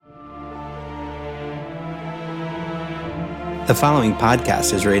The following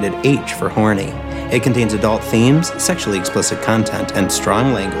podcast is rated H for horny. It contains adult themes, sexually explicit content, and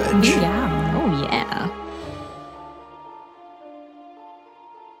strong language. Yeah. Oh, yeah.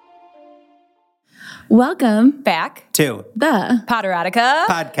 Welcome Back to the Potterotica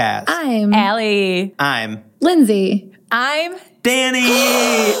podcast. I'm Allie. I'm Lindsay. I'm Danny.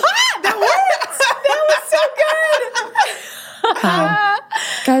 that was so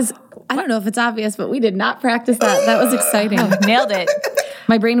good. Guys, I don't know if it's obvious, but we did not practice that. That was exciting. Nailed it.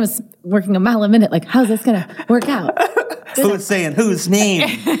 My brain was working a mile a minute. Like, how's this going to work out? Who's saying whose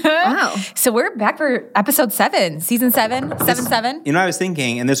name? Wow. So we're back for episode 7, season 7, 7-7. You know, I was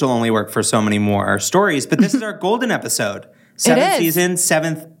thinking, and this will only work for so many more stories, but this is our golden episode. Seventh is. season,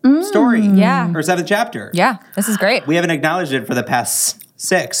 seventh story. Yeah. Or seventh chapter. Yeah, this is great. We haven't acknowledged it for the past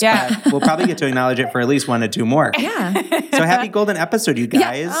 6. Yeah. But we'll probably get to acknowledge it for at least 1 to 2 more. Yeah. So happy golden episode, you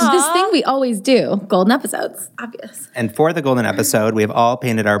guys. This thing we always do, golden episodes, obvious. And for the golden episode, we have all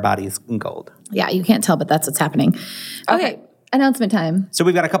painted our bodies in gold. Yeah, you can't tell, but that's what's happening. Okay. Announcement time. So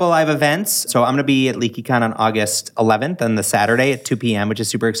we've got a couple of live events. So I'm going to be at LeakyCon on August 11th on the Saturday at 2 p.m., which is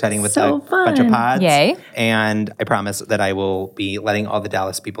super exciting with So a bunch of fun. pods. Yay. And I promise that I will be letting all the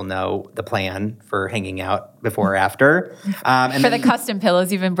Dallas people know the plan for hanging out before or after. And For then, the custom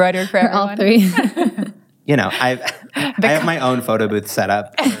pillows you've embroidered for everyone. All three. you know, I have my own photo booth set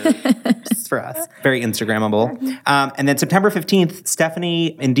up just for us. Very Instagrammable. And then September 15th, Stephanie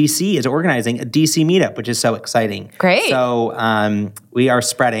in DC is organizing a DC meetup, which is so exciting. Great. So we are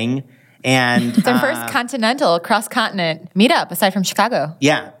spreading. And It's our first continental, cross-continent meetup aside from Chicago.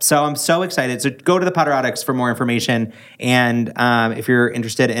 yeah, so I'm so excited. So go to the Potterotics for more information. And if you're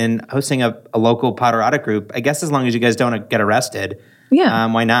interested in hosting a local Potterotic group, I guess as long as you guys don't get arrested,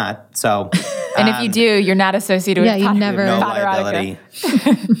 why not? So, And if you do, you're not associated with you never- no Potterotica. liability.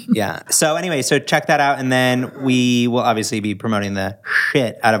 Yeah. So anyway, so check that out. And then we will obviously be promoting the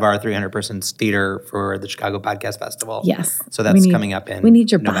shit out of our 300-person theater for the Chicago Podcast Festival. Yes. So that's coming up in We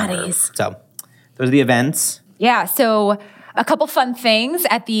need your November. bodies. So those are the events. Yeah, so a couple fun things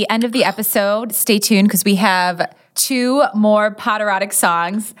at the end of the episode. Stay tuned because we have 2 more Potterotic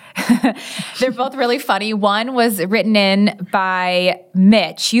songs. They're both really funny. One was written in by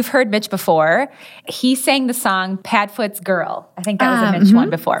Mitch. You've heard Mitch before. He sang the song Padfoot's Girl. I think that was a Mitch one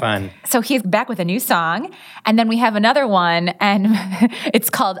before. Fun. So he's back with a new song. And then we have another one, and it's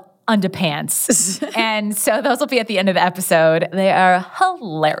called Underpants. And so those will be at the end of the episode. They are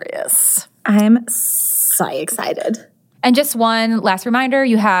hilarious. I'm so excited. And just one last reminder,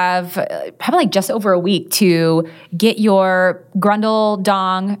 you have probably just over a week to get your Grundle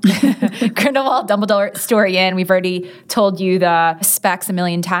Dong, Grindelwald Dumbledore story in. We've already told you the specs a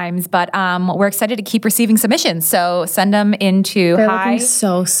million times, but we're excited to keep receiving submissions. So send them into They're hi.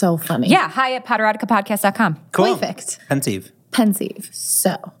 looking so funny. Yeah, hi at potteroticapodcast.com. Cool. Perfect. Pensive. Pensive.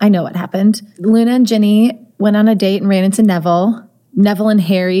 So I know what happened. Luna and Ginny went on a date and ran into Neville. Neville and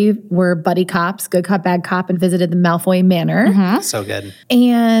Harry were buddy cops, good cop, bad cop, and visited the Malfoy Manor. So good.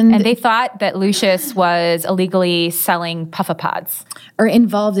 And And they thought that Lucius was illegally selling puffapods. are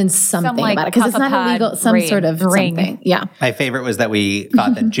involved in something like, about it. Because it's not puffapod illegal, some ring. sort of something. Yeah. My favorite was that we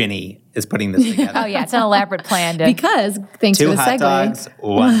thought that Ginny is putting this together. Oh, yeah, it's an elaborate plan. Because, thanks 2 for the hot segue. dogs,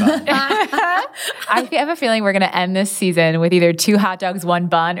 1 bun. I have a feeling we're going to end this season with either 2 hot dogs, 1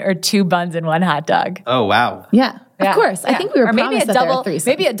 bun, or 2 buns and 1 hot dog. Oh, wow. Yeah. Yeah, Of course. I yeah. think we were or maybe promised a that there double, were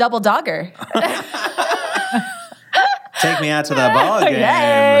threesome. maybe a double dogger. Take me out to the ball game.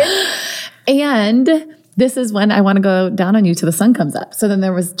 Yay. And this is when I want to go down on you till the sun comes up. So then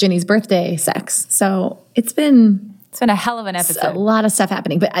there was Ginny's birthday sex. So it's been It's been a hell of an a episode. lot of stuff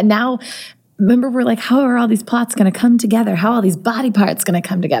happening. But now, remember, we're like, how are all these plots going to come together? How are all these body parts going to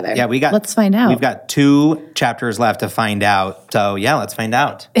come together? Yeah, Let's find out. We've got 2 chapters left to find out. So yeah, let's find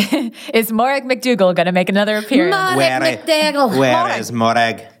out. Is Morag McDougal going to make another appearance? Where Morag. is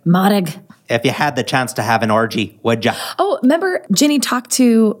Morag? Morag. If you had the chance to have an orgy, would ya? Oh, remember Ginny talked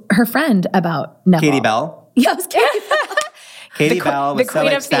to her friend about Neville. Katie Bell. Yeah, it was Katie Bell. Katie Bell was the so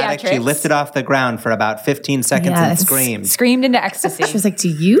queen of ecstatic, she theatrics. lifted off the ground for about 15 seconds and Yes. screamed. Screamed into ecstasy. She was like, do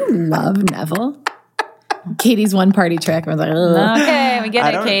you love Neville? Katie's one party trick. I was like, ugh. Okay, we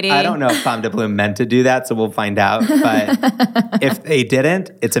get it, Katie. I don't know if Femme de Bloom meant to do that, so we'll find out. But if they didn't,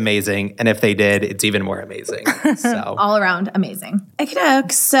 it's amazing. And if they did, it's even more amazing. So All around amazing. Okay,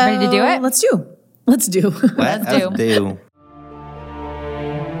 so Ready to do it? Let's do. Let's let's do.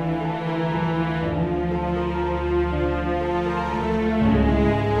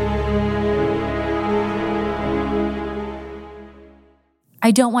 I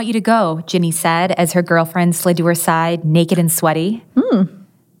don't want you to go, Ginny said as her girlfriend slid to her side, naked and sweaty.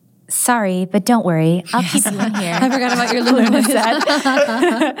 Sorry, but don't worry. I'll keep you in here. I forgot about your Luna said,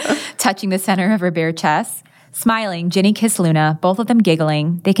 touching the center of her bare chest. Smiling, Ginny kissed Luna, both of them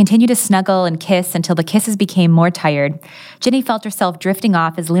giggling. They continued to snuggle and kiss until the kisses became more tired. Ginny felt herself drifting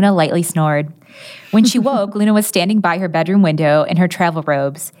off as Luna lightly snored. When she woke, Luna was standing by her bedroom window in her travel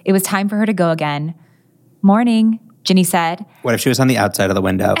robes. It was time for her to go again. Morning, Ginny said. What if she was on the outside of the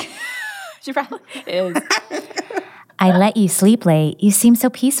window? She probably is. I let you sleep late. You seem so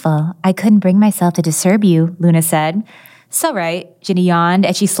peaceful. I couldn't bring myself to disturb you, Luna said. So right, Ginny yawned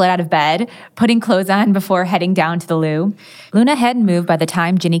as she slid out of bed, putting clothes on before heading down to the loo. Luna hadn't moved by the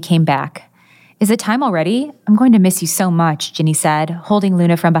time Ginny came back. Is it time already? I'm going to miss you so much, Ginny said, holding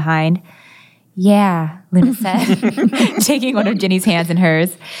Luna from behind. Yeah, Luna said, taking one of Ginny's hands in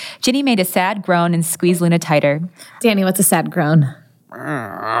hers. Ginny made a sad groan and squeezed Luna tighter. Danny, what's a sad groan?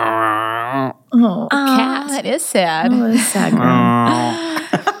 Oh, cat. That is sad. Oh, that's a sad groan.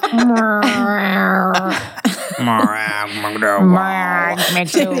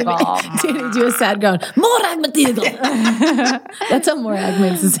 Danny, do a sad groan. Morag Matilda. That's how Morag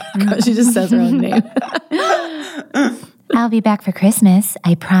makes a sad groan. She just says her own name. I'll be back for Christmas,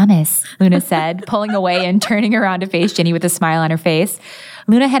 I promise, Luna said, pulling away and turning around to face Ginny with a smile on her face.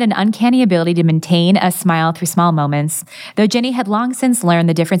 Luna had an uncanny ability to maintain a smile through small moments. Though Ginny had long since learned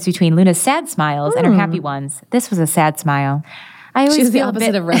the difference between Luna's sad smiles and her happy ones, this was a sad smile. I always She's the feel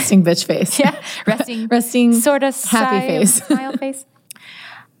opposite of resting bitch face. Yeah, resting sort of happy face. Smile face.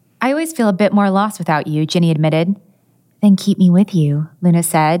 I always feel a bit more lost without you, Ginny admitted. Then keep me with you, Luna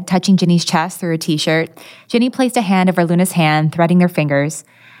said, touching Ginny's chest through her t-shirt. Ginny placed a hand over Luna's hand, threading their fingers.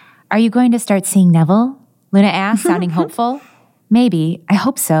 Are you going to start seeing Neville? Luna asked, sounding hopeful. Maybe. I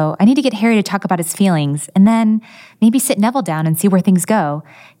hope so. I need to get Harry to talk about his feelings, and then maybe sit Neville down and see where things go.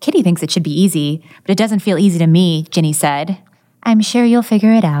 Kitty thinks it should be easy, but it doesn't feel easy to me, Ginny said. I'm sure you'll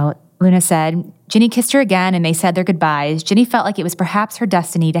figure it out, Luna said. Ginny kissed her again, and they said their goodbyes. Ginny felt like it was perhaps her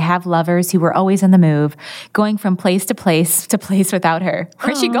destiny to have lovers who were always on the move, going from place to place without her.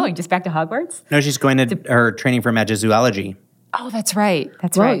 Where's she going? Just back to Hogwarts? No, she's going to her training for magizoology. Oh, that's right.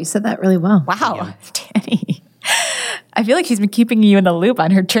 That's Whoa, right. you said that really well. Wow, Danny. I feel like she's been keeping you in the loop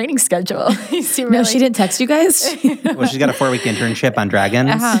on her training schedule. No, she didn't text you guys? Well, she's got a 4-week internship on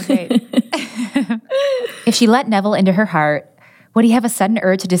dragons. Great. If she let Neville into her heart, would he have a sudden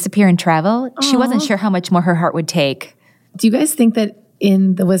urge to disappear and travel? She wasn't sure how much more her heart would take. Do you guys think that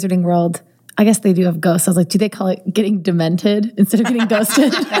in the wizarding world, I guess they do have ghosts. I was like, do they call it getting demented instead of getting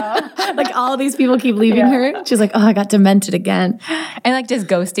ghosted? Like all these people keep leaving her. She's like, oh, I got demented again. And like, does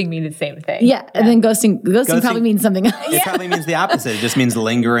ghosting mean the same thing? Yeah. And then ghosting probably means something else. It probably means the opposite. It just means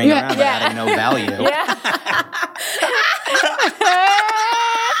lingering around and adding no value.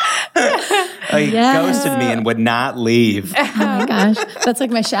 He ghosted me and would not leave. Oh my gosh. That's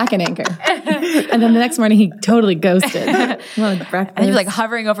like my shack and anchor. And then the next morning he totally ghosted. Well, breakfast. And he was like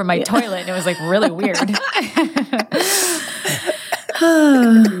hovering over my toilet and it was like really weird.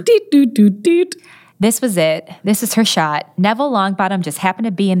 This was it. This was her shot. Neville Longbottom just happened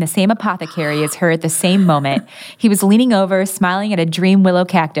to be in the same apothecary as her at the same moment. He was leaning over, smiling at a dream willow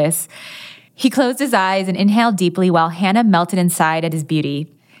cactus. He closed his eyes and inhaled deeply while Hannah melted inside at his beauty.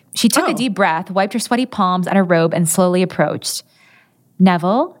 She took a deep breath, wiped her sweaty palms on her robe, and slowly approached.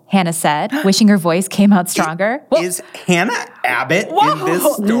 Neville, Hannah said, wishing her voice came out stronger. Is Hannah Abbott in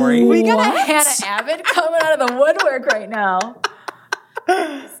this story? We got a Hannah Abbott coming out of the woodwork right now.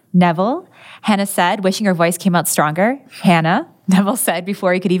 Neville, Hannah said, wishing her voice came out stronger. Hannah, Neville said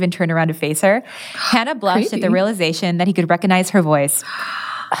before he could even turn around to face her. Hannah blushed at the realization that he could recognize her voice.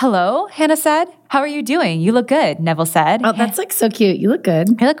 Hello, Hannah said. How are you doing? You look good, Neville said. Oh, that's like so cute. You look good.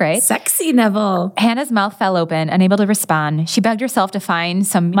 You look great. Sexy, Neville. Hannah's mouth fell open, unable to respond. She begged herself to find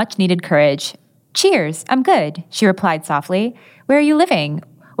some much-needed courage. Cheers, I'm good, she replied softly. Where are you living?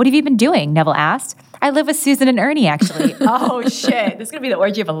 What have you been doing? Neville asked. I live with Susan and Ernie, actually. Oh, shit. This is going to be the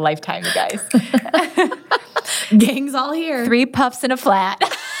orgy of a lifetime, you guys. Gang's all here. 3 puffs in a flat.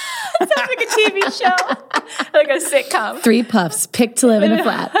 Sounds like a TV show, like a sitcom. 3 puffs, picked to live in a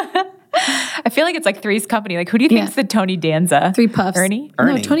flat. I feel like it's like Three's Company. Like, who do you think's the Tony Danza? 3 puffs. Ernie?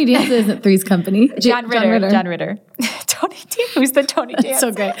 No, Tony Danza isn't Three's Company. John Ritter. Tony Danza. Who's the Tony Danza? That's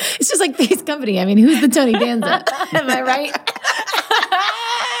so great. It's just like Three's Company. I mean, who's the Tony Danza? Am I right?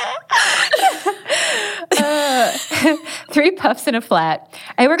 3 puffs in a flat.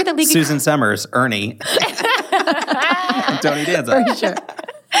 I work at the League Susan Summers, Ernie, and Tony Danza. For sure.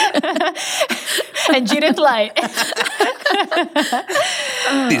 And Judith Light.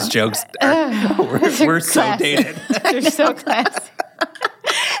 These jokes we're so dated. They're so classy.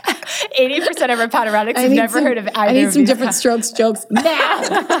 80% of our Potteratics have never heard of either I need of some these different strokes jokes now.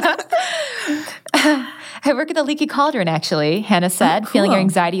 I work at the Leaky Cauldron, actually, Hannah said, feeling her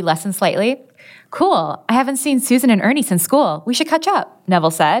anxiety lessen slightly. Cool. I haven't seen Susan and Ernie since school. We should catch up,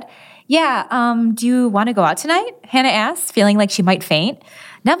 Neville said. Yeah, do you want to go out tonight? Hannah asked, feeling like she might faint.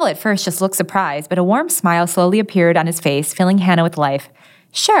 Neville at first just looked surprised, but a warm smile slowly appeared on his face, filling Hannah with life.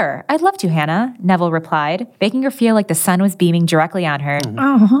 Sure, I'd love to, Hannah, Neville replied, making her feel like the sun was beaming directly on her.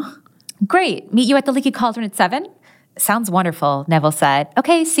 Oh. Great. Meet you at the Leaky Cauldron at 7? Sounds wonderful, Neville said.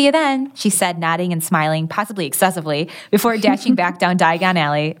 Okay, see you then, she said, nodding and smiling, possibly excessively, before dashing back down Diagon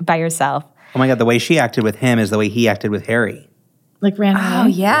Alley by herself. Oh my God, the way she acted with him is the way he acted with Harry. Like ran away? Oh,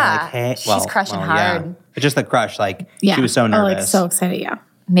 yeah. Like, hey, She's crushing hard. Yeah. But just the crush, she was so nervous. Oh, like so excited, yeah.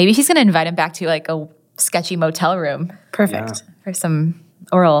 Maybe she's going to invite him back to like a sketchy motel room. Perfect. For some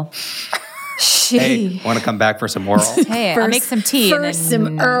oral. Hey, want to come back for some oral? Hey, I'll make some tea. First,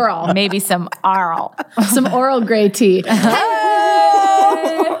 and some oral. Maybe some oral. Some oral gray tea.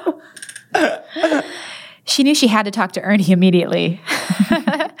 She knew she had to talk to Ernie immediately.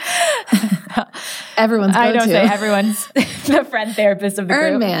 Everyone's I don't go-to. say everyone's the friend therapist of the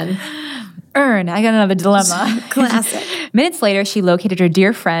Ern group. man. Ern, I got another dilemma. Classic. Minutes later, she located her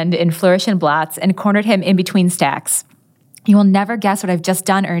dear friend in Flourish and Blots and cornered him in between stacks. You will never guess what I've just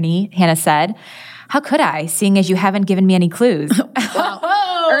done, Ernie, Hannah said. How could I, seeing as you haven't given me any clues?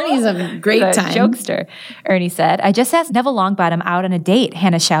 Ernie's a great time. Jokester, Ernie said. I just asked Neville Longbottom out on a date,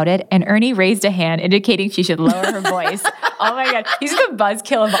 Hannah shouted, and Ernie raised a hand indicating she should lower her voice. Oh my God, he's the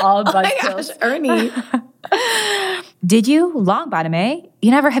buzzkill of all buzzkills. Ernie. Did you? Longbottom, eh?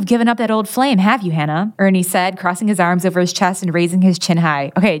 You never have given up that old flame, have you, Hannah? Ernie said, crossing his arms over his chest and raising his chin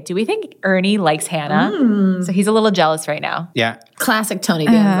high. Okay, do we think Ernie likes Hannah? So he's a little jealous right now. Yeah. Classic Tony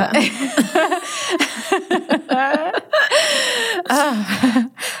Danza.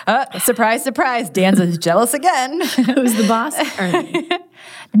 Surprise, surprise. Danza's jealous again. Who's the boss? Ernie.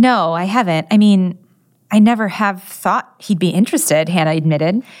 No, I haven't. I mean, I never have thought he'd be interested, Hannah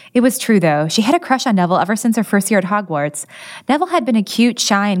admitted. It was true, though. She had a crush on Neville ever since her first year at Hogwarts. Neville had been a cute,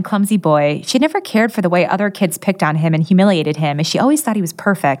 shy, and clumsy boy. She'd never cared for the way other kids picked on him and humiliated him, as she always thought he was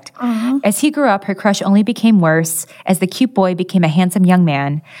perfect. As he grew up, her crush only became worse, as the cute boy became a handsome young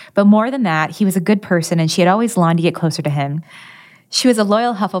man. But more than that, he was a good person, and she had always longed to get closer to him. She was a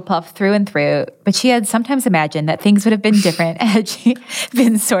loyal Hufflepuff through and through, but she had sometimes imagined that things would have been different had she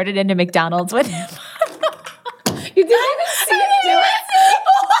been sorted into McDonald's with him. You didn't even see him do it.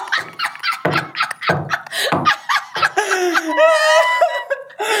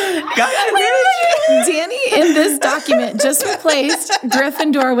 Danny in this document just replaced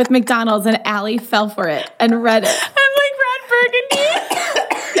Gryffindor with McDonald's, and Allie fell for it and read it. I'm like Ron Burgundy.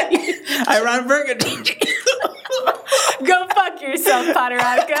 I run Burgundy. Go fuck yourself,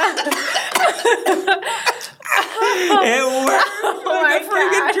 Potterotica. It worked. Oh my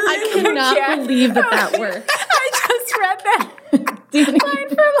God. I cannot believe that worked. I just read that line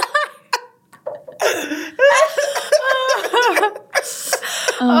for line.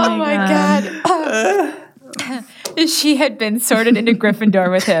 Oh my God. She had been sorted into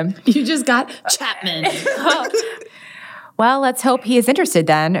Gryffindor with him. You just got Chapman. Well, let's hope he is interested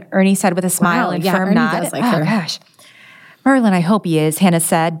then, Ernie said with a smile and firm Ernie nod. does like her. Gosh. Merlin, I hope he is, Hannah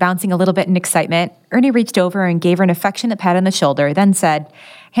said, bouncing a little bit in excitement. Ernie reached over and gave her an affectionate pat on the shoulder, then said,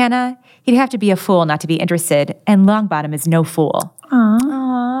 Hannah, he'd have to be a fool not to be interested, and Longbottom is no fool.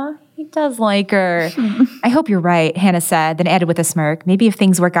 Aww, he does like her. I hope you're right, Hannah said, then added with a smirk, maybe if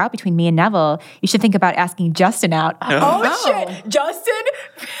things work out between me and Neville, you should think about asking Justin out. Shit, Justin?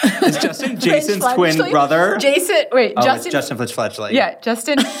 Is Justin Jason's twin brother? Justin. It's Justin Fletchley. Yeah,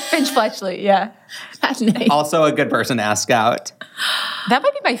 Justin Finch-Fletchley, yeah. That's nice. Also a good person to ask out. That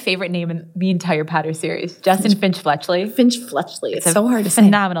might be my favorite name in the entire Potter series. Justin Finch-Fletchley. Finch-Fletchley. It's so hard to say.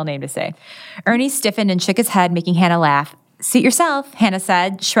 Phenomenal name to say. Ernie stiffened and shook his head, making Hannah laugh. Suit yourself, Hannah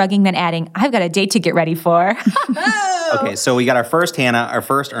said, shrugging, then adding, I've got a date to get ready for. Okay, so we got our first Hannah, our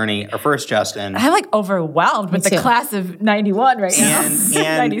first Ernie, our first Justin. I'm like overwhelmed with the class of 91 right now.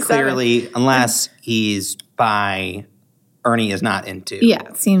 And clearly, unless he's bi, Ernie is not into. Yeah,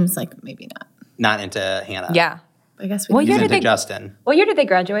 it seems like maybe not. Not into Hannah. Yeah. I guess What we year He's did into they- Justin. What year did they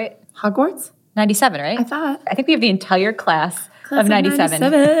graduate? Hogwarts? 97, right? I thought. I think we have the entire class of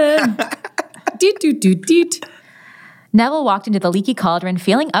 97. Doot, doot, doot, doot. Neville walked into the Leaky Cauldron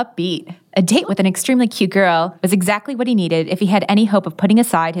feeling upbeat. A date with an extremely cute girl was exactly what he needed if he had any hope of putting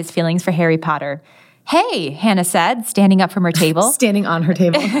aside his feelings for Harry Potter. Hey, Hannah said, standing up from her table. Standing on her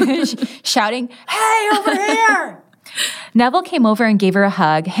table. Shouting, hey, over here! Neville came over and gave her a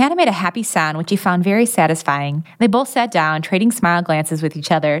hug. Hannah made a happy sound, which he found very satisfying. They both sat down, trading smile glances with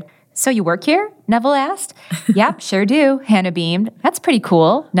each other. So you work here? Neville asked. Yep, sure do, Hannah beamed. That's pretty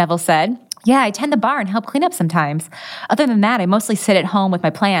cool, Neville said. Yeah, I tend the bar and help clean up sometimes. Other than that, I mostly sit at home with my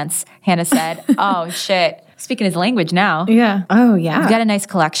plants, Hannah said. Oh, shit. Speaking his language now. Yeah. Oh, yeah. You got a nice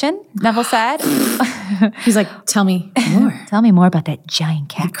collection, Neville said. He's like, tell me more. Tell me more about that giant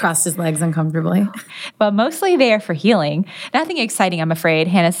cat. He crossed his legs uncomfortably. But mostly they are for healing. Nothing exciting, I'm afraid,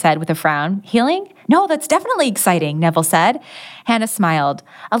 Hannah said with a frown. Healing? No, that's definitely exciting, Neville said. Hannah smiled.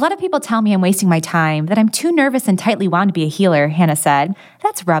 A lot of people tell me I'm wasting my time, that I'm too nervous and tightly wound to be a healer, Hannah said.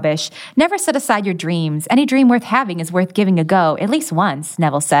 That's rubbish. Never set aside your dreams. Any dream worth having is worth giving a go, at least once,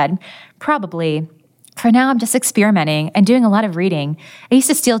 Neville said. Probably. For now, I'm just experimenting and doing a lot of reading. I used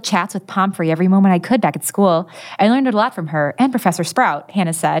to steal chats with Pomfrey every moment I could back at school. I learned a lot from her and Professor Sprout,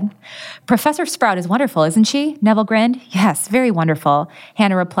 Hannah said. Professor Sprout is wonderful, isn't she? Neville grinned. Yes, very wonderful,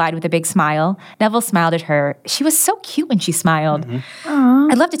 Hannah replied with a big smile. Neville smiled at her. She was so cute when she smiled.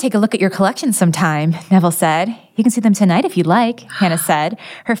 I'd love to take a look at your collection sometime, Neville said. You can see them tonight if you'd like, Hannah said,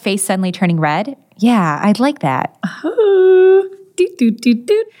 her face suddenly turning red. Yeah, I'd like that. Doot, doot, doot,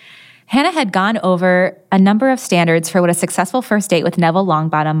 doot. Hannah had gone over a number of standards for what a successful first date with Neville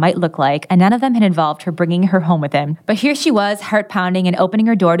Longbottom might look like, and none of them had involved her bringing her home with him. But here she was, heart pounding and opening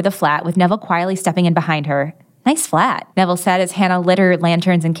her door to the flat with Neville quietly stepping in behind her. Nice flat, Neville said as Hannah lit her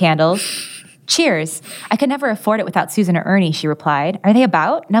lanterns and candles. Cheers. I could never afford it without Susan or Ernie, she replied. Are they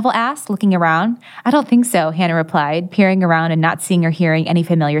about? Neville asked, looking around. I don't think so, Hannah replied, peering around and not seeing or hearing any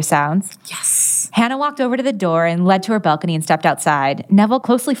familiar sounds. Yes. Hannah walked over to the door and led to her balcony and stepped outside. Neville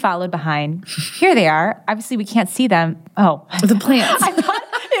closely followed behind. Here they are. Obviously, we can't see them. Oh. The plants. I thought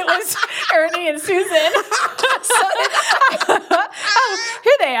it was Ernie and Susan. Oh,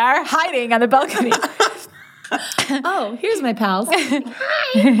 here they are, hiding on the balcony. Oh, here's my pals.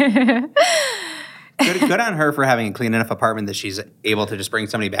 Good on her for having a clean enough apartment that she's able to just bring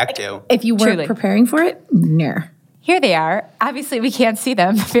somebody back to. If you weren't preparing for it, no. Here they are. Obviously, we can't see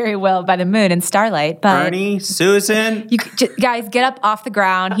them very well by the moon and starlight, but... Ernie, Susan. Guys, get up off the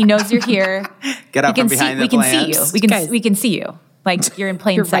ground. He knows you're here. Get up from behind the plants. We can see you. We can see you. Like, you're in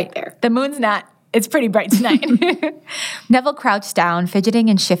plain sight. Right there. The moon's not... It's pretty bright tonight. Neville crouched down, fidgeting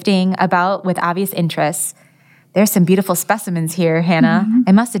and shifting about with obvious interest. There's some beautiful specimens here, Hannah. Mm-hmm.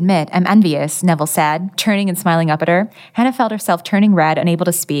 I must admit, I'm envious, Neville said, turning and smiling up at her. Hannah felt herself turning red, unable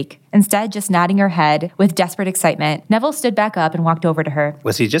to speak. Instead, just nodding her head with desperate excitement. Neville stood back up and walked over to her.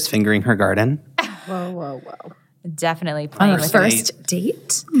 Was he just fingering her garden? Whoa. Definitely playing with first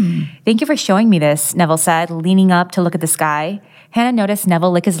date? Thank you for showing me this, Neville said, leaning up to look at the sky. Hannah noticed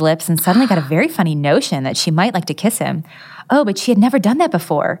Neville lick his lips and suddenly got a very funny notion that she might like to kiss him. Oh, but she had never done that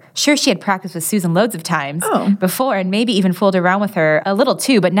before. Sure, she had practiced with Susan loads of times before and maybe even fooled around with her a little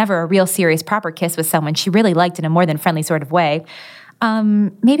too, but never a real serious proper kiss with someone she really liked in a more than friendly sort of way.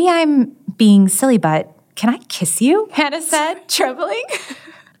 Maybe I'm being silly, but can I kiss you? Hannah said, trembling.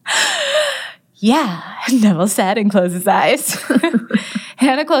 Yeah, Neville said and closed his eyes.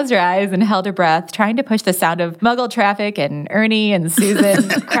 Hannah closed her eyes and held her breath, trying to push the sound of Muggle traffic and Ernie and Susan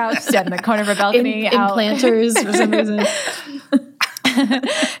crouched in the corner of her balcony in planters for some reason.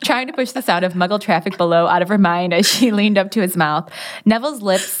 Trying to push the sound of Muggle traffic below out of her mind as she leaned up to his mouth. Neville's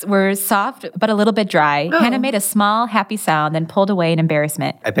lips were soft but a little bit dry. Hannah made a small, happy sound, then pulled away in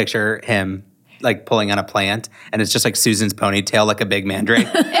embarrassment. I picture him like pulling on a plant, and it's just like Susan's ponytail, like a big mandrake.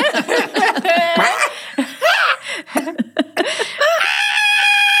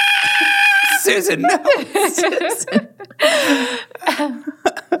 Susan, no. Susan.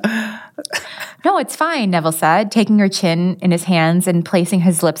 No, it's fine, Neville said, taking her chin in his hands and placing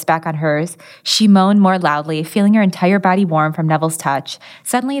his lips back on hers. She moaned more loudly, feeling her entire body warm from Neville's touch.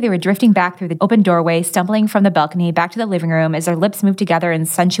 Suddenly, they were drifting back through the open doorway, stumbling from the balcony back to the living room as their lips moved together in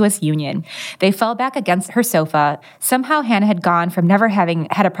sensuous union. They fell back against her sofa. Somehow, Hannah had gone from never having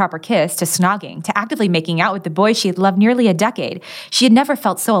had a proper kiss to snogging, to actively making out with the boy she had loved nearly a decade. She had never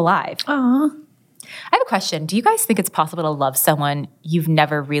felt so alive. Aww. I have a question. Do you guys think it's possible to love someone you've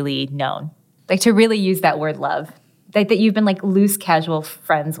never really known? Like to really use that word love, like that you've been like loose, casual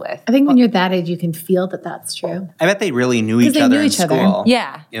friends with. I think when you're that age, you can feel that that's true. I bet they really knew each other in school.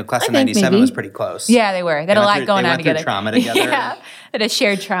 Yeah. You know, class of 97 was pretty close. Yeah, they were. They had a lot going on together. They went through trauma together. Yeah, they had a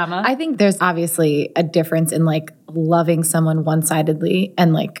shared trauma. I think there's obviously a difference in like loving someone one-sidedly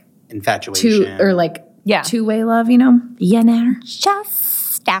and like infatuation. Two-way love, you know? Yeah, now.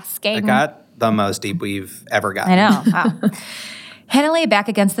 Just asking. I got the most deep we've ever gotten. I know. Wow. Hannah lay back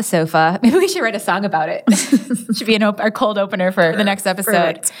against the sofa. Maybe we should write a song about it. Should be our cold opener for the next episode.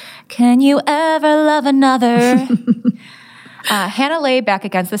 Perfect. Can you ever love another? Hannah lay back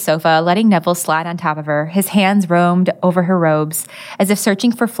against the sofa, letting Neville slide on top of her. His hands roamed over her robes, as if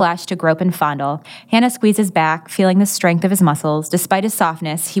searching for flesh to grope and fondle. Hannah squeezed his back, feeling the strength of his muscles. Despite his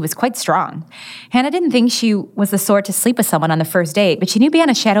softness, he was quite strong. Hannah didn't think she was the sort to sleep with someone on the first date, but she knew beyond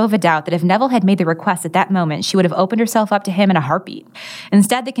a shadow of a doubt that if Neville had made the request at that moment, she would have opened herself up to him in a heartbeat.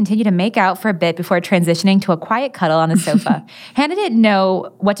 Instead, they continued to make out for a bit before transitioning to a quiet cuddle on the sofa. Hannah didn't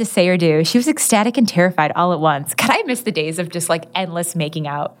know what to say or do. She was ecstatic and terrified all at once. God, I miss the days of just like endless making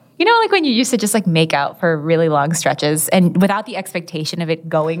out. You know, like when you used to just like make out for really long stretches and without the expectation of it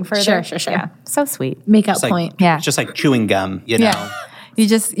going further. Sure. Yeah, so sweet. Make out It's like, point. Yeah. It's just like chewing gum, you know? Yeah. You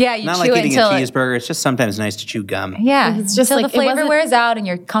just, you Not chew like it eating until a cheeseburger. It's just sometimes nice to chew gum. yeah, It's just until like- the it flavor wasn't- wears out and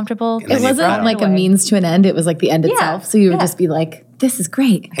you're comfortable. then It you wasn't throw it like a away. means to an end. It was like the end itself. So you would just be like, this is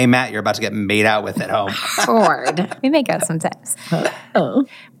great. Hey, Matt, you're about to get made out with at home. Forward. We make out sometimes. Oh.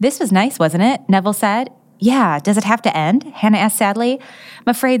 This was nice, wasn't it? Neville said. Yeah, does it have to end? Hannah asked sadly.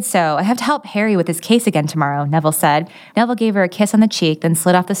 I'm afraid so. I have to help Harry with his case again tomorrow, Neville said. Neville gave her a kiss on the cheek, then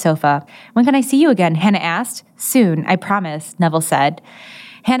slid off the sofa. When can I see you again? Hannah asked. Soon, I promise, Neville said.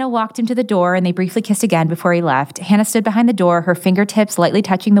 Hannah walked him to the door, and they briefly kissed again before he left. Hannah stood behind the door, her fingertips lightly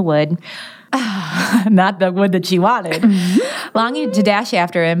touching the wood. Not the wood that she wanted. Longing to dash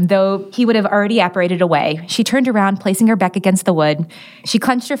after him, though he would have already apparated away. She turned around, placing her back against the wood. She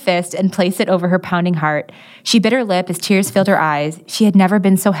clenched her fist and placed it over her pounding heart. She bit her lip as tears filled her eyes. She had never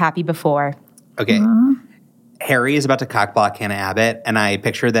been so happy before. Okay. Harry is about to cockblock Hannah Abbott, and I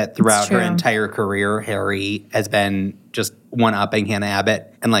picture that throughout her true. entire career, Harry has been just one-upping Hannah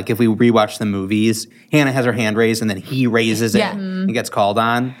Abbott. And like if we rewatch the movies, Hannah has her hand raised and then he raises it Yeah. and gets called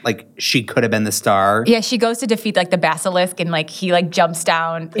on. Like she could have been the star. Yeah, she goes to defeat like the basilisk and like he like jumps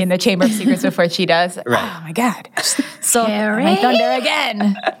down in the Chamber of Secrets before she does. Right. Oh my God. So Harry? my thunder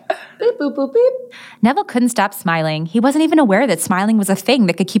again. Beep, boop, boop, beep. Neville couldn't stop smiling. He wasn't even aware that smiling was a thing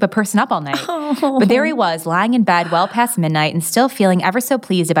that could keep a person up all night. But there he was, lying in bed well past midnight and still feeling ever so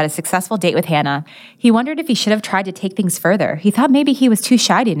pleased about a successful date with Hannah. He wondered if he should have tried to take things further. He thought maybe he was too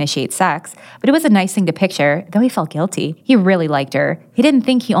shy to initiate sex, but it was a nice thing to picture, though he felt guilty. He really liked her. He didn't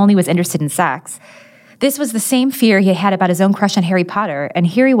think he only was interested in sex. This was the same fear he had about his own crush on Harry Potter, and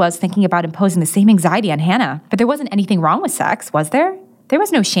here he was thinking about imposing the same anxiety on Hannah. But there wasn't anything wrong with sex, was there? There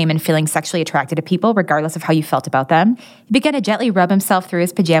was no shame in feeling sexually attracted to people, regardless of how you felt about them. He began to gently rub himself through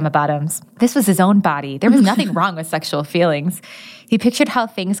his pajama bottoms. This was his own body. There was nothing wrong with sexual feelings. He pictured how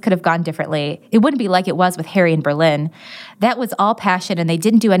things could have gone differently. It wouldn't be like it was with Harry in Berlin. That was all passion, and they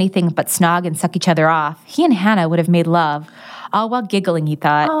didn't do anything but snog and suck each other off. He and Hannah would have made love, all while giggling, he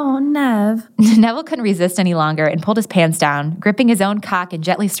thought. Oh, Nev. Neville couldn't resist any longer and pulled his pants down, gripping his own cock and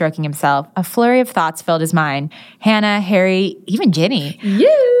gently stroking himself. A flurry of thoughts filled his mind. Hannah, Harry, even Ginny.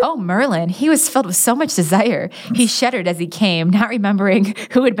 You. Oh, Merlin. He was filled with so much desire. He shuddered as he came, not remembering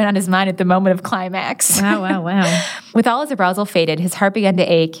who had been on his mind at the moment of climax. Wow. With all his arousal faded, his heart began to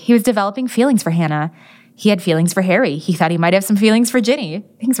ache. He was developing feelings for Hannah. He had feelings for Harry. He thought he might have some feelings for Ginny.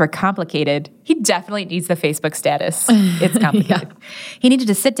 Things were complicated. He definitely needs the Facebook status. It's complicated. He needed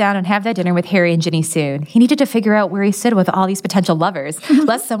to sit down and have that dinner with Harry and Ginny soon. He needed to figure out where he stood with all these potential lovers,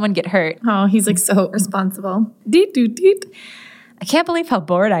 lest someone get hurt. Oh, he's like so responsible. Deet, doot, deet. I can't believe how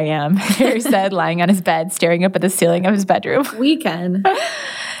bored I am, Harry said, lying on his bed, staring up at the ceiling of his bedroom. Weekend.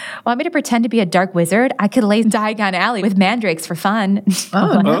 Want me to pretend to be a dark wizard? I could lay Diagon Alley with mandrakes for fun.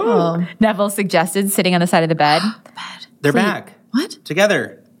 Oh, no. Neville suggested, sitting on the side of the bed. They're back. What?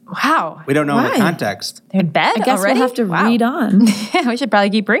 Together. Wow. We don't know Why? the context. They're in bed I guess already? we'll have to Wow. read on. Yeah, we should probably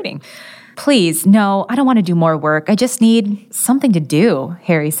keep reading. Please, no, I don't want to do more work. I just need something to do,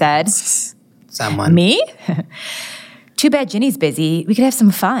 Harry said. Someone. Me? Too bad Ginny's busy. We could have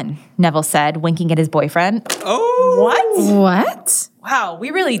some fun, Neville said, winking at his boyfriend. Oh. What? What? Wow, we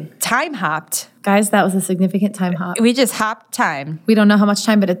really time hopped. Guys, that was a significant time hop. We just hopped time. We don't know how much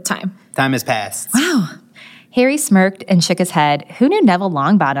time, but it's time. Time has passed. Wow. Harry smirked and shook his head. Who knew Neville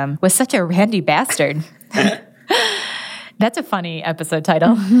Longbottom was such a randy bastard? That's a funny episode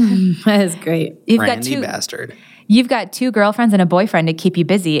title. That is great. Randy bastard. You've got 2 girlfriends and a boyfriend to keep you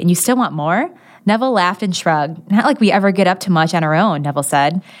busy, and you still want more? Neville laughed and shrugged. Not like we ever get up to much on our own, Neville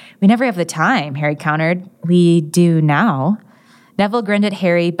said. We never have the time, Harry countered. We do now. Neville grinned at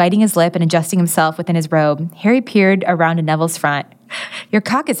Harry, biting his lip and adjusting himself within his robe. Harry peered around to Neville's front. Your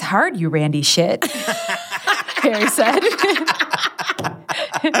cock is hard, you randy shit, Harry said.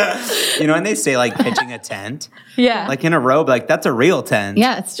 You know when they say like pitching a tent? Yeah. Like in a robe, like that's a real tent.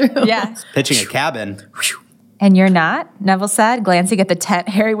 Yeah, it's true. Yeah. Pitching a cabin. And you're not? Neville said, glancing at the tent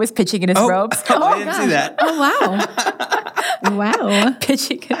Harry was pitching in his robes. I didn't see that. Oh, wow. Wow.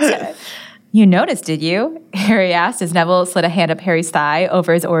 Pitching a tent. You noticed, did you? Harry asked as Neville slid a hand up Harry's thigh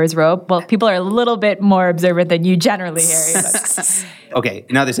over his Auror's robe. Well, people are a little bit more observant than you generally, Harry. Okay,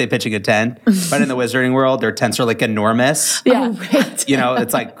 now they say pitching a tent, but in the wizarding world, their tents are like enormous. Yeah. Oh, right. You know,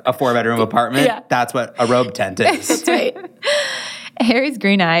 it's like a 4-bedroom apartment. Yeah. That's what a robe tent is. That's right. Harry's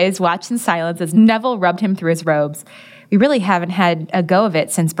green eyes watched in silence as Neville rubbed him through his robes. We really haven't had a go of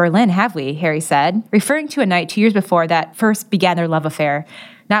it since Berlin, have we? Harry said, referring to a night 2 years before that first began their love affair.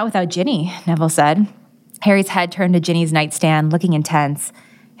 Not without Ginny, Neville said. Harry's head turned to Ginny's nightstand, looking intense.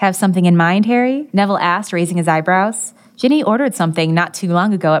 Have something in mind, Harry? Neville asked, raising his eyebrows. Ginny ordered something not too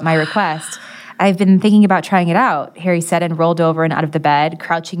long ago at my request. I've been thinking about trying it out, Harry said and rolled over and out of the bed,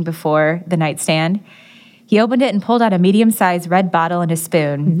 crouching before the nightstand. He opened it and pulled out a medium-sized red bottle and a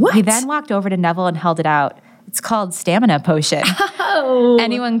spoon. What? He then walked over to Neville and held it out. It's called Stamina Potion. Oh.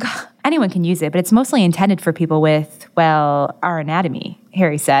 Anyone can use it, but it's mostly intended for people with, well, our anatomy,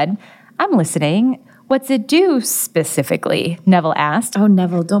 Harry said. I'm listening. What's it do specifically? Neville asked. Oh,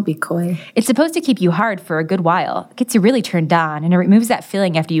 Neville, don't be coy. It's supposed to keep you hard for a good while. It gets you really turned on, and it removes that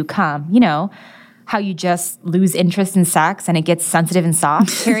feeling after you come. You know, how you just lose interest in sex and it gets sensitive and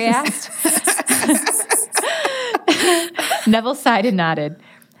soft, Harry asked. Neville sighed and nodded.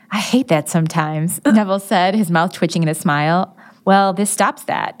 I hate that sometimes, Neville said, his mouth twitching in a smile. Well, this stops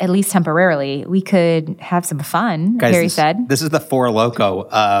that, at least temporarily. We could have some fun, Guys, Harry said. This is the Four Loko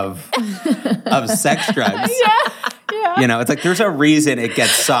of sex drugs. Yeah. You know, it's like there's a reason it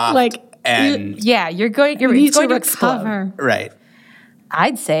gets soft. Yeah, you're going to explode. recover. Right.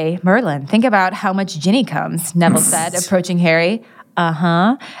 I'd say, Merlin, think about how much Ginny comes, Neville said, approaching Harry.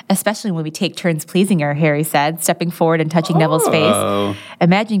 Uh-huh. Especially when we take turns pleasing her, Harry said, stepping forward and touching Neville's face.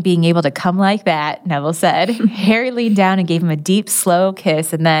 Imagine being able to come like that, Neville said. Harry leaned down and gave him a deep, slow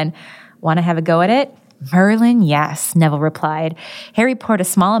kiss and then, want to have a go at it? Merlin, yes, Neville replied. Harry poured a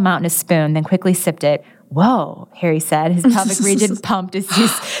small amount in a spoon, then quickly sipped it. Whoa, Harry said, his pelvic region pumped as he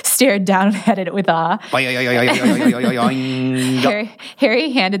stared down at it with awe.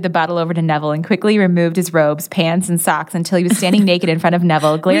 Harry handed the bottle over to Neville and quickly removed his robes, pants, and socks until he was standing naked in front of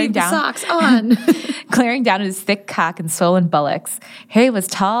Neville, glaring down at his thick cock and swollen buttocks. Harry was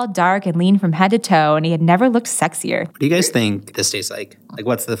tall, dark, and lean from head to toe, and he had never looked sexier. What do you guys think this tastes like? Like,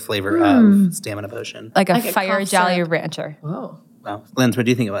 what's the flavor of Stamina Potion? Like a Like a fire cough Jolly syrup. Rancher. Whoa. Wow. Linz, what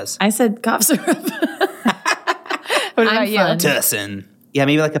do you think it was? I said cough syrup. What about you? fun. Tussin. Yeah,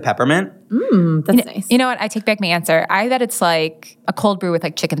 maybe like a peppermint. That's nice. You know what? I take back my answer. I bet it's like a cold brew with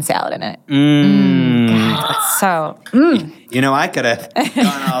like chicken salad in it. God, that's so. You know, I could have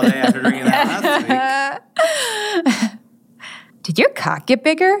gone all day after drinking that last week. Did your cock get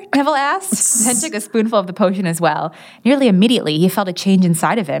bigger? Neville asked, then took a spoonful of the potion as well. Nearly immediately, he felt a change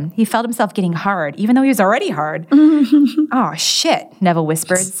inside of him. He felt himself getting hard, even though he was already hard. Oh, shit, Neville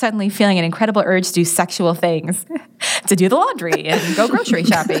whispered, suddenly feeling an incredible urge to do sexual things, to do the laundry and go grocery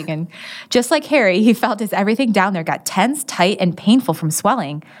shopping. And just like Harry, he felt as everything down there got tense, tight, and painful from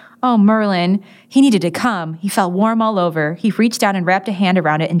swelling. Oh, Merlin, he needed to come. He felt warm all over. He reached down and wrapped a hand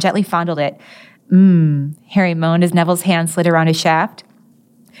around it and gently fondled it. Harry moaned as Neville's hand slid around his shaft.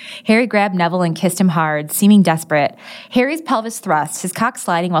 Harry grabbed Neville and kissed him hard, seeming desperate. Harry's pelvis thrust, his cock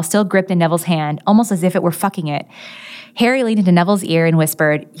sliding while still gripped in Neville's hand, almost as if it were fucking it. Harry leaned into Neville's ear and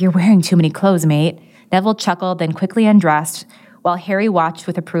whispered, "You're wearing too many clothes, mate." Neville chuckled, then quickly undressed, while Harry watched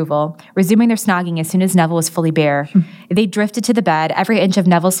with approval, resuming their snogging as soon as Neville was fully bare. They drifted to the bed. Every inch of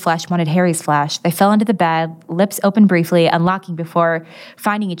Neville's flesh wanted Harry's flesh. They fell into the bed, lips open briefly, unlocking before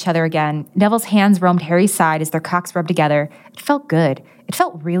finding each other again. Neville's hands roamed Harry's side as their cocks rubbed together. It felt good. It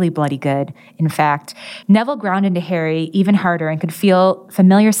felt really bloody good, in fact. Neville ground into Harry even harder and could feel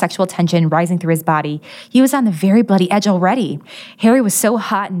familiar sexual tension rising through his body. He was on the very bloody edge already. Harry was so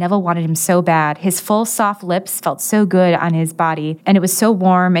hot and Neville wanted him so bad. His full, soft lips felt so good on his body, and it was so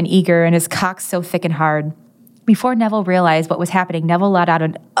warm and eager, and his cock so thick and hard. Before Neville realized what was happening, Neville let out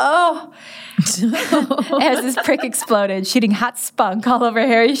an "oh" as his prick exploded, shooting hot spunk all over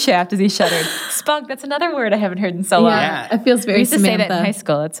Harry's shaft as he shuddered. Spunk, that's another word I haven't heard in so long. Yeah. It feels very We used to say Samantha. that in high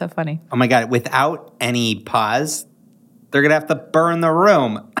school. It's so funny. Oh my God, without any pause, they're going to have to burn the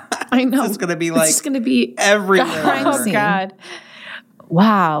room. I know. It's going to be like It's going to be everywhere. crime scene. God.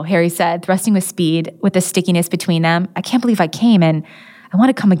 Wow, Harry said, thrusting with speed, with the stickiness between them. I can't believe I came, and I want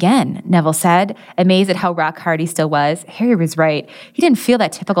to come again, Neville said, amazed at how rock hard he still was. Harry was right. He didn't feel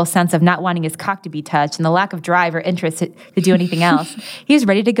that typical sense of not wanting his cock to be touched and the lack of drive or interest to do anything else. He was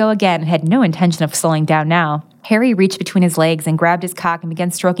ready to go again and had no intention of slowing down now. Harry reached between his legs and grabbed his cock and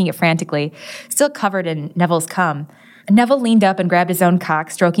began stroking it frantically, still covered in Neville's cum. Neville leaned up and grabbed his own cock,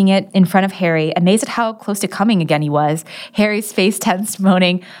 stroking it in front of Harry, amazed at how close to coming again he was. Harry's face tensed,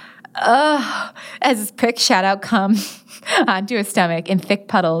 moaning, As his prick shout-out come onto his stomach in thick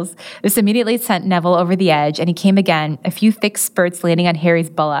puddles, this immediately sent Neville over the edge, and he came again, a few thick spurts landing on Harry's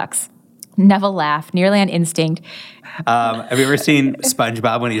buttocks. Neville laughed, nearly on instinct. Have you ever seen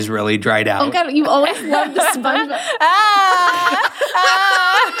SpongeBob when he's really dried out? Oh, God, you've always loved the SpongeBob.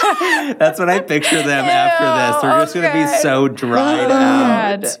 That's what I picture them after this. They're just going to be so dried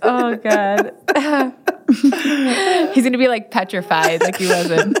out. Oh, God. He's going to be like petrified like he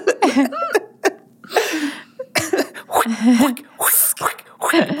wasn't.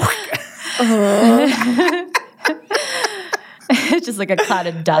 It's just like a cloud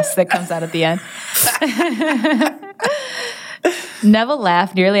of dust that comes out at the end. Neville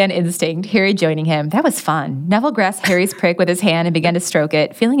laughed nearly on instinct, Harry joining him. That was fun. Neville grasped Harry's prick with his hand and began to stroke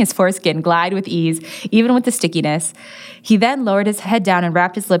it, feeling his foreskin glide with ease, even with the stickiness. He then lowered his head down and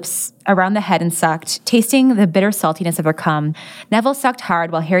wrapped his lips around the head and sucked, tasting the bitter saltiness of her cum. Neville sucked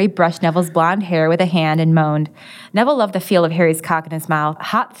hard while Harry brushed Neville's blonde hair with a hand and moaned. Neville loved the feel of Harry's cock in his mouth,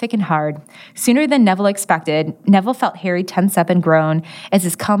 hot, thick, and hard. Sooner than Neville expected, Neville felt Harry tense up and groan as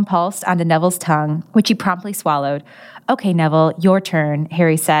his cum pulsed onto Neville's tongue, which he promptly swallowed. Okay, Neville, your turn,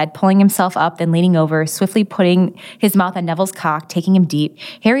 Harry said, pulling himself up, then leaning over, swiftly putting his mouth on Neville's cock, taking him deep.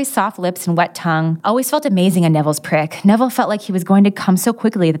 Harry's soft lips and wet tongue always felt amazing on Neville's prick. Neville felt like he was going to come so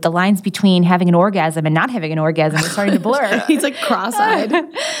quickly that the lines between having an orgasm and not having an orgasm were starting to blur. He's like cross-eyed.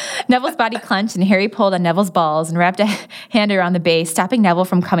 Neville's body clenched and Harry pulled on Neville's balls and wrapped a hand around the base, stopping Neville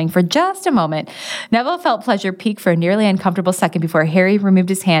from coming for just a moment. Neville felt pleasure peak for a nearly uncomfortable second before Harry removed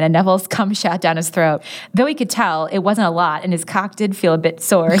his hand and Neville's cum shot down his throat. Though he could tell, it wasn't a lot, and his cock did feel a bit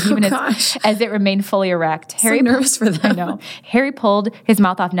sore, even as it remained fully erect. Harry so nervous for that. I know. Harry pulled his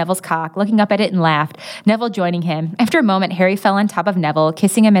mouth off Neville's cock, looking up at it and laughed, Neville joining him. After a moment, Harry fell on top of Neville,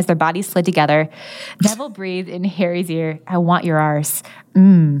 kissing him as their bodies slid together. Neville breathed in Harry's ear. I want your arse.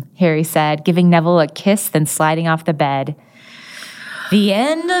 Harry said, giving Neville a kiss, then sliding off the bed. The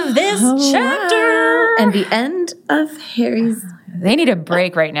end of this chapter. And the end of Harry's... They need a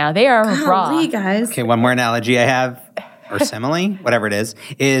break right now. They are raw. Guys. Okay, one more analogy I have, or simile, whatever it is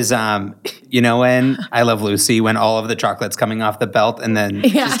you know when I Love Lucy, when all of the chocolate's coming off the belt and then she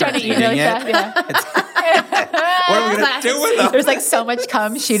starts eating it? What are we going to do with them? There's like so much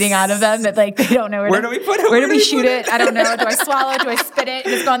cum shooting out of them that like they don't know where do we put it? Where do we shoot it? I don't know. Do I swallow it? Do I spit it?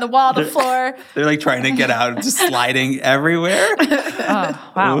 Does it go on the wall, the floor? They're like trying to get out, just sliding everywhere.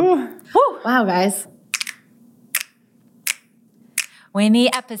 Oh, wow. Wow, guys. When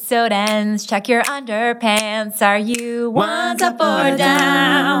the episode ends, check your underpants. Are you ones up or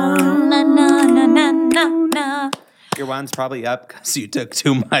down? Na, na, na, na, na, na. Your one's probably up because you took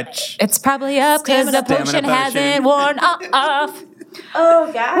too much. It's probably up because the potion hasn't worn off. Oh,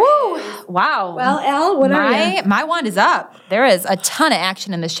 guys. Woo. Wow. Well, Elle, what are you? My wand is up. There is a ton of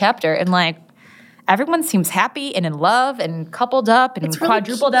action in this chapter, and like everyone seems happy and in love and coupled up and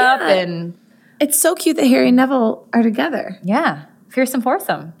quadrupled up, and it's so cute that Harry and Neville are together. Yeah. Fearsome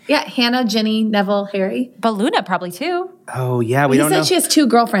foursome. Yeah, Hannah, Ginny, Neville, Harry. But Luna probably too. Oh, yeah, we don't know. He said she has two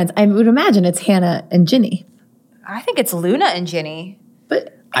girlfriends. I would imagine it's Hannah and Ginny. I think it's Luna and Ginny.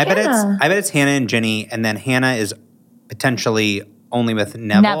 But I bet it's Hannah and Ginny, and then Hannah is potentially only with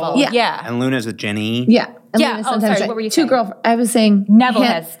Neville. Yeah. And Luna's with Ginny. Yeah. And Yeah. Luna Oh, sometimes sorry. What were you two saying? girlfriends. I was saying Neville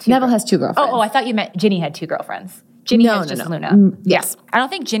has two girlfriends. Oh, I thought you meant Ginny had two girlfriends. Ginny has just Luna. Yes. I don't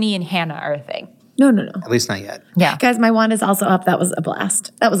think Ginny and Hannah are a thing. No. At least not yet. Yeah. Guys, my wand is also up. That was a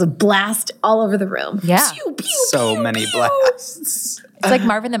blast. That was a blast all over the room. Yeah. Pew, pew, So pew, many pew. blasts. It's like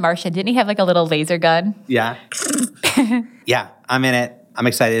Marvin the Martian. Didn't he have like a little laser gun? Yeah. Yeah, I'm in it. I'm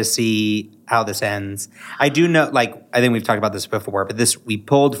excited to see how this ends. I do know, like, I think we've talked about this before, but we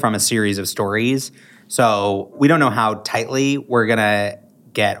pulled from a series of stories. So we don't know how tightly we're going to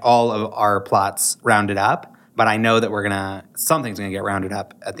get all of our plots rounded up. But I know that something's going to get rounded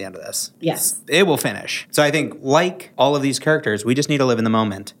up at the end of this. Yes. It will finish. So I think, like all of these characters, we just need to live in the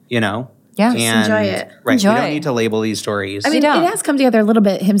moment, you know? Yeah. And, enjoy it. Right. Enjoy. We don't need to label these stories. I mean, don't. it has come together a little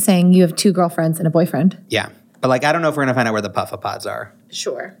bit, him saying you have two girlfriends and a boyfriend. yeah. But, like, I don't know if we're going to find out where the Puffapods are.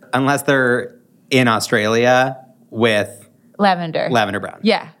 Sure. Unless they're in Australia with Lavender. Lavender Brown.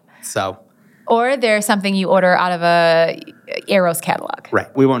 Yeah. So, Or there's something you order out of a Eros catalog.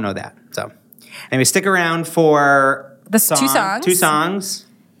 right. We won't know that. So, anyway, stick around for Two songs. Two songs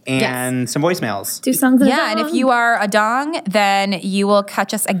and some voicemails. Two songs and a Yeah, and if song. you are a dong, then you will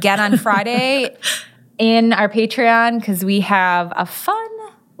catch us again on Friday in our Patreon because we have a fun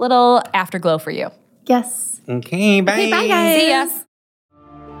little afterglow for you. Yes. Okay, bye. Okay, bye, guys. See ya.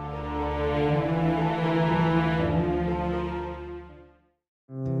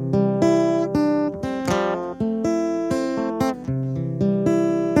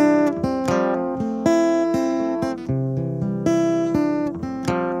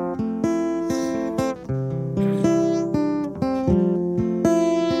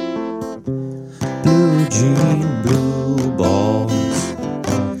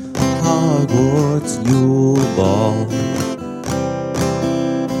 Hogwarts Yule Ball.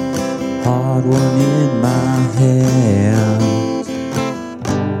 Hard one in my hand.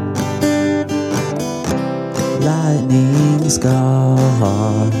 Lightning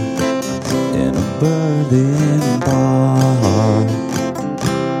scar in a Berlin bar.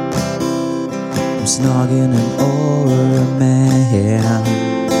 I'm snogging an older man.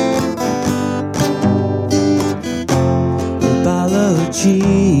 Apology,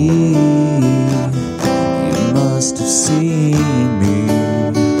 you must have seen me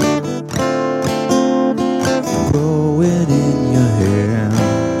growing in your hand.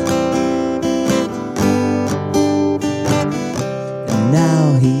 And now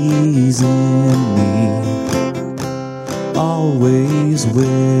he's in me, always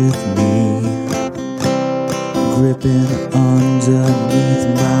with me, gripping underneath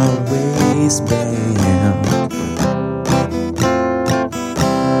my waistband.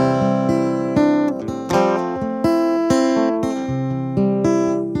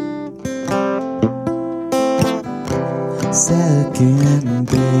 Second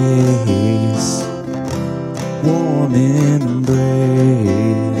base, warm embrace,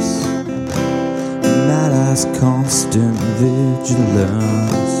 night eyes, constant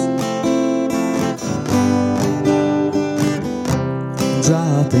vigilance.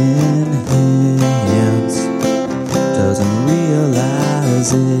 Dropping hints, doesn't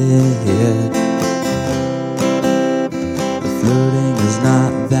realize it. The flirting is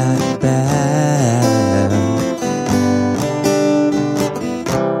not that bad.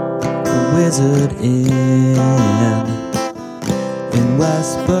 Wizard Inn in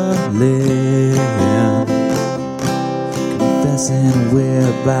West Berlin, confessing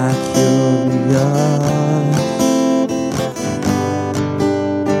we're bi-curious.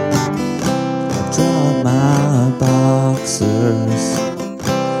 Drop my boxers,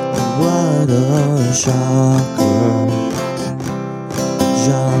 what a shocker.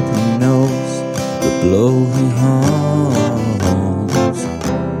 Job who knows the blow he homes.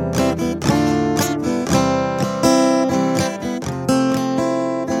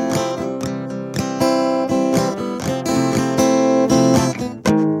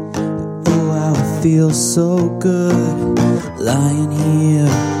 Feels so good lying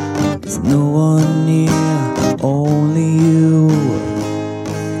here with no one near, only you,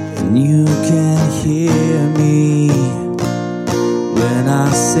 and you can hear me when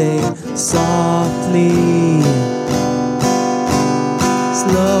I say softly,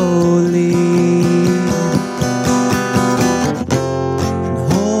 slowly, and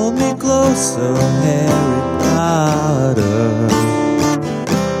hold me closer, Harry Potter.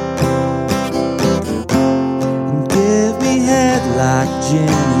 Like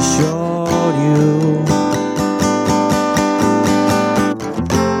Jenny showed you,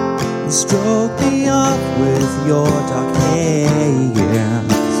 and stroke me off with your dark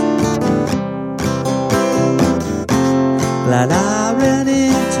hands. Glad I ran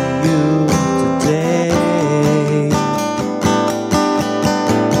into you today.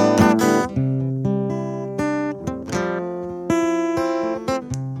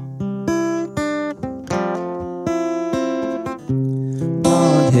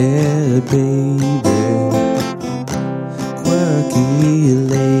 Blonde-haired baby, quirky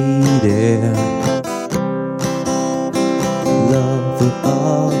lady, lover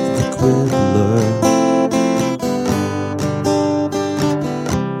of the quibbler,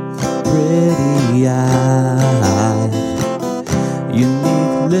 pretty eye,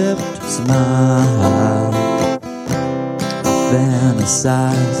 unique lipped smile,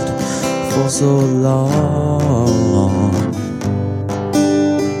 fantasized for so long.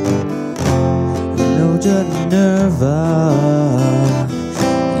 Minerva,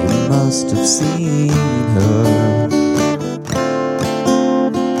 you must have seen her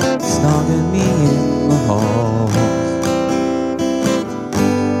snogging me in the hall.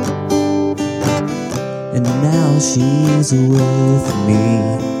 And now she's with me,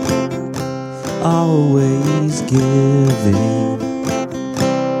 always giving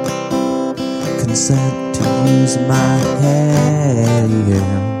consent to use my hands.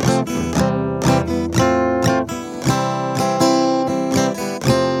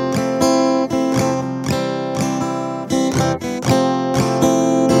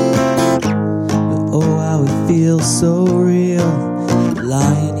 Feels so real,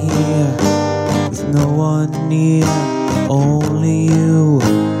 lying here with no one near, only you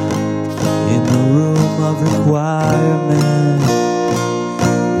in the room of requirement.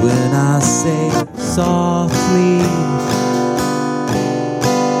 When I say softly,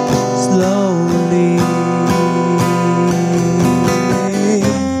 slowly,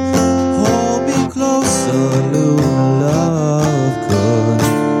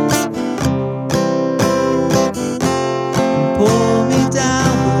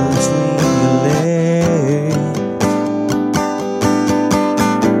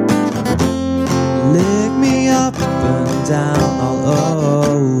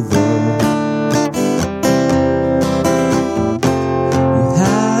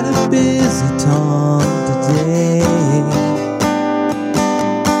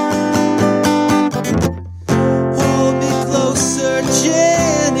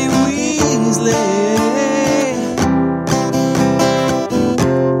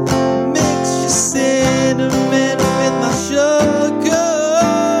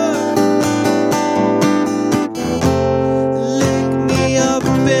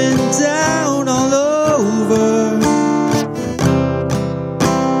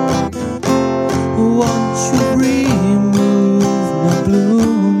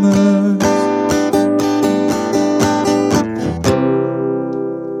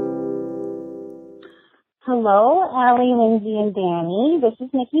 Allie, Lindsay, and Danny. This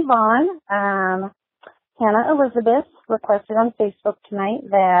is Nikki Vaughn. Hannah Elizabeth requested on Facebook tonight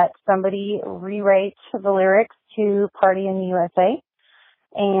that somebody rewrite the lyrics to Party in the USA.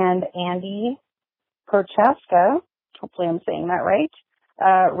 And Andy Prochaska, hopefully I'm saying that right,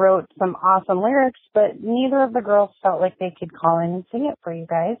 wrote some awesome lyrics, but neither of the girls felt like they could call in and sing it for you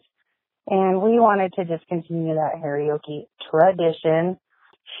guys. And we wanted to just continue that karaoke tradition.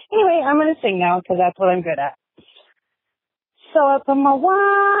 Anyway, I'm going to sing now because that's what I'm good at. So I put my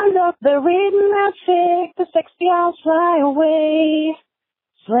wand up the reading that chick, the sexy I'll fly away.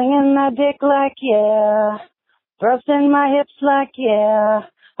 Slinging that dick like yeah, thrusting my hips like yeah.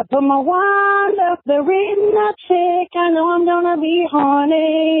 I put my wand up the reading that chick, I know I'm gonna be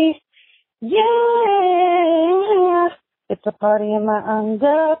horny. Yeah, it's a party in my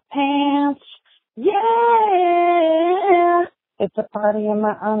underpants. Yeah, it's a party in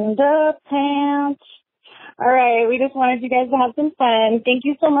my underpants. All right, we just wanted you guys to have some fun. Thank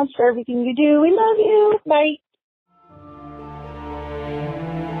you so much for everything you do. We love you. Bye.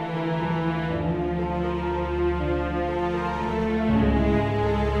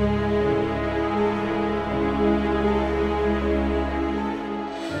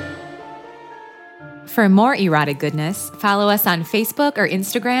 For more erotic goodness, follow us on Facebook or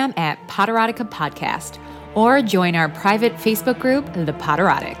Instagram at Poderotica Podcast, or join our private Facebook group, The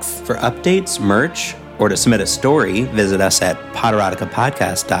Poderotics. For updates, merch, or to submit a story, visit us at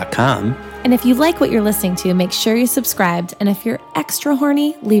poderoticapodcast.com. And if you like what you're listening to, make sure you're subscribed. And if you're extra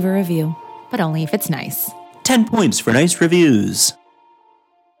horny, leave a review. But only if it's nice. 10 points for nice reviews.